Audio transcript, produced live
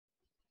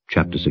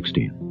Chapter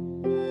 16.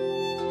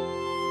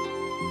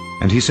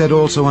 And he said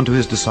also unto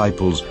his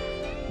disciples,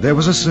 There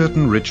was a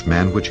certain rich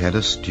man which had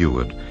a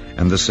steward,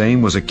 and the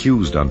same was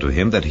accused unto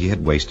him that he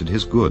had wasted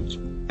his goods.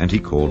 And he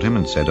called him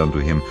and said unto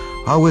him,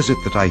 How is it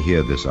that I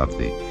hear this of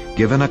thee?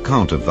 Give an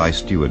account of thy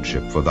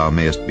stewardship, for thou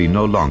mayest be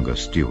no longer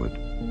steward.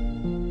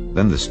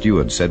 Then the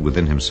steward said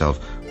within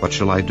himself, What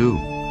shall I do?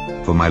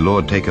 For my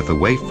Lord taketh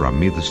away from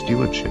me the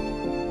stewardship.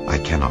 I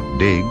cannot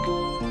dig.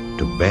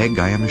 To beg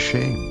I am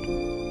ashamed.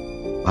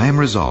 I am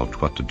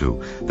resolved what to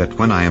do, that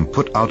when I am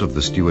put out of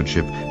the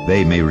stewardship,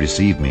 they may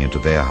receive me into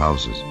their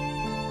houses.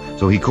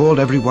 So he called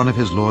every one of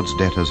his Lord's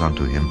debtors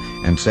unto him,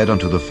 and said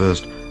unto the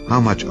first,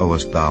 How much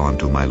owest thou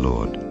unto my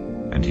Lord?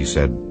 And he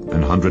said,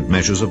 100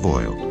 measures of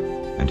oil.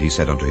 And he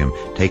said unto him,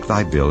 Take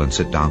thy bill, and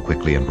sit down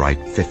quickly, and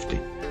write 50.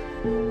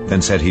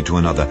 Then said he to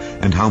another,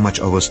 And how much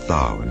owest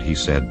thou? And he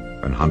said,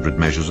 100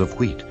 measures of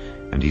wheat.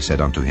 And he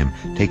said unto him,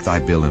 Take thy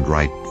bill, and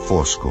write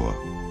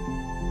 80.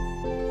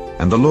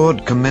 And the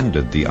Lord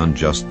commended the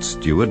unjust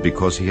steward,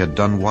 because he had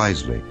done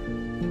wisely.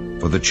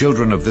 For the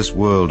children of this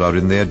world are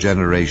in their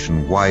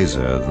generation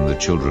wiser than the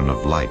children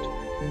of light.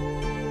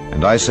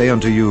 And I say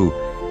unto you,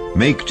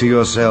 Make to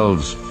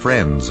yourselves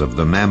friends of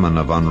the mammon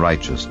of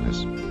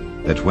unrighteousness,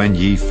 that when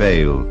ye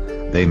fail,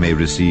 they may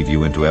receive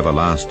you into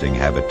everlasting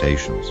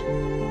habitations.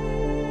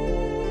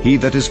 He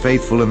that is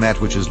faithful in that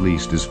which is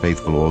least is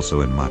faithful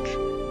also in much,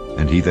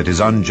 and he that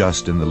is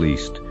unjust in the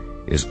least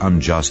is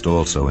unjust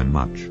also in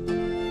much.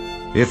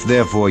 If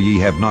therefore ye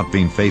have not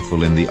been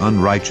faithful in the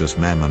unrighteous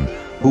mammon,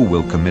 who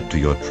will commit to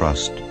your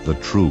trust the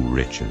true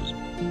riches?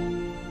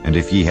 And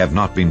if ye have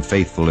not been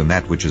faithful in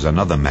that which is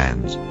another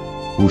man's,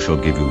 who shall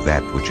give you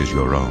that which is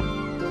your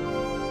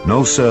own?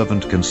 No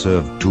servant can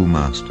serve two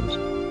masters,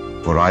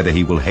 for either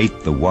he will hate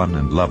the one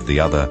and love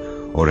the other,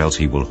 or else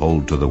he will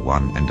hold to the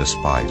one and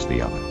despise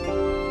the other.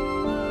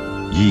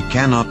 Ye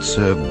cannot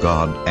serve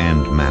God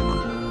and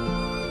mammon.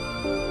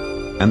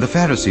 And the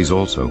Pharisees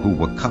also, who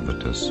were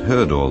covetous,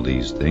 heard all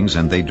these things,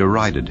 and they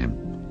derided him.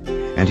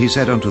 And he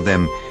said unto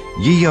them,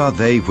 Ye are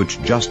they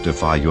which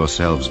justify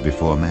yourselves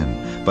before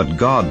men, but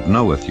God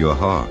knoweth your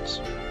hearts.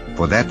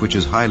 For that which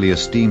is highly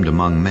esteemed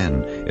among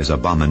men is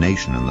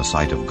abomination in the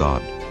sight of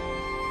God.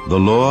 The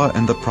law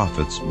and the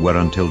prophets were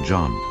until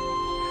John.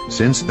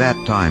 Since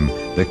that time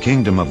the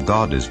kingdom of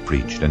God is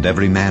preached, and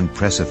every man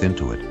presseth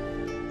into it.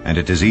 And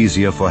it is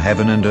easier for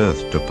heaven and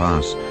earth to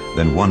pass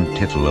than one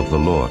tittle of the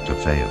law to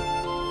fail.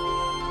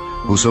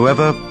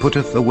 Whosoever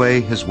putteth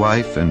away his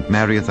wife and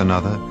marrieth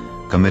another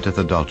committeth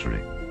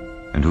adultery,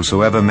 and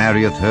whosoever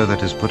marrieth her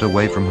that is put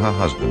away from her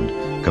husband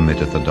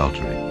committeth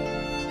adultery.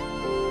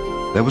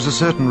 There was a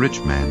certain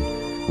rich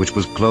man, which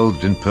was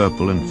clothed in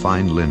purple and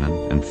fine linen,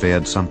 and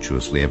fared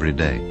sumptuously every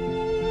day.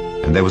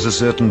 And there was a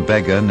certain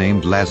beggar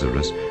named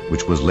Lazarus,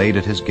 which was laid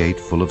at his gate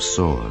full of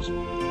sores,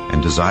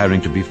 and desiring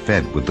to be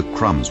fed with the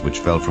crumbs which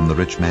fell from the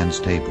rich man's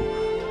table.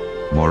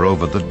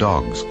 Moreover, the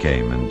dogs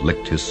came and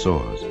licked his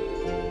sores.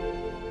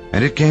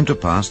 And it came to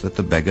pass that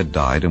the beggar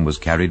died, and was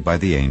carried by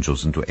the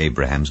angels into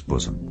Abraham's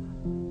bosom.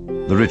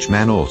 The rich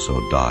man also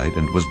died,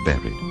 and was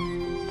buried.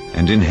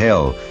 And in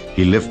hell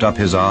he lift up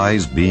his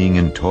eyes, being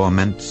in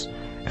torments,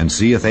 and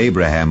seeth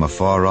Abraham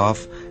afar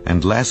off,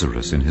 and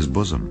Lazarus in his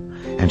bosom.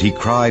 And he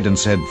cried and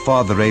said,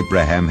 Father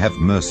Abraham, have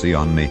mercy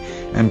on me,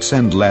 and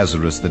send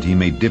Lazarus, that he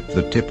may dip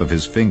the tip of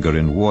his finger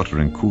in water,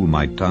 and cool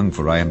my tongue,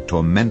 for I am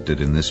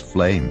tormented in this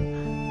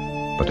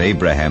flame. But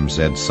Abraham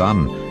said,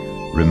 Son,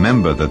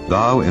 remember that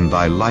thou in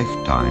thy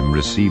lifetime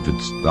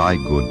receivedst thy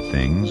good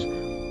things,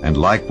 and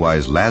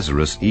likewise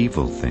Lazarus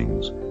evil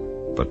things.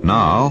 But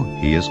now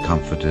he is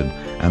comforted,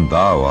 and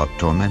thou art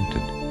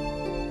tormented.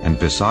 And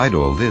beside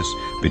all this,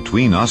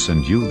 between us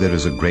and you there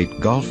is a great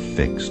gulf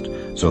fixed,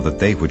 so that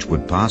they which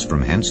would pass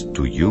from hence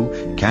to you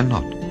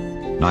cannot,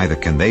 neither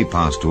can they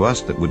pass to us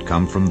that would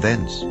come from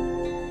thence.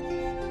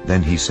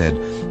 Then he said,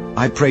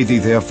 I pray thee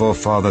therefore,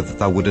 Father, that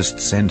thou wouldest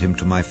send him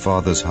to my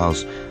father's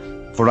house,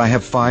 for I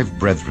have 5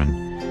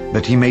 brethren,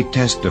 that he may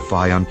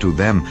testify unto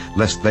them,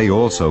 lest they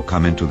also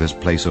come into this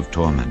place of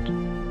torment.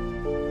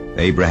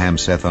 Abraham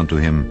saith unto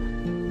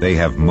him, They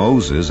have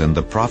Moses and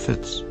the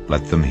prophets,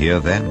 let them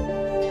hear them.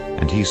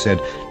 And he said,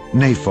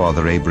 Nay,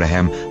 Father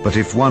Abraham, but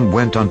if one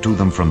went unto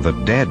them from the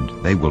dead,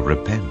 they will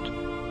repent.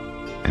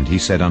 And he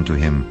said unto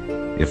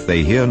him, If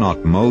they hear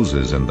not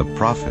Moses and the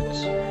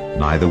prophets,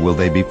 neither will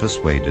they be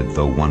persuaded,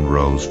 though one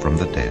rose from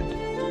the dead.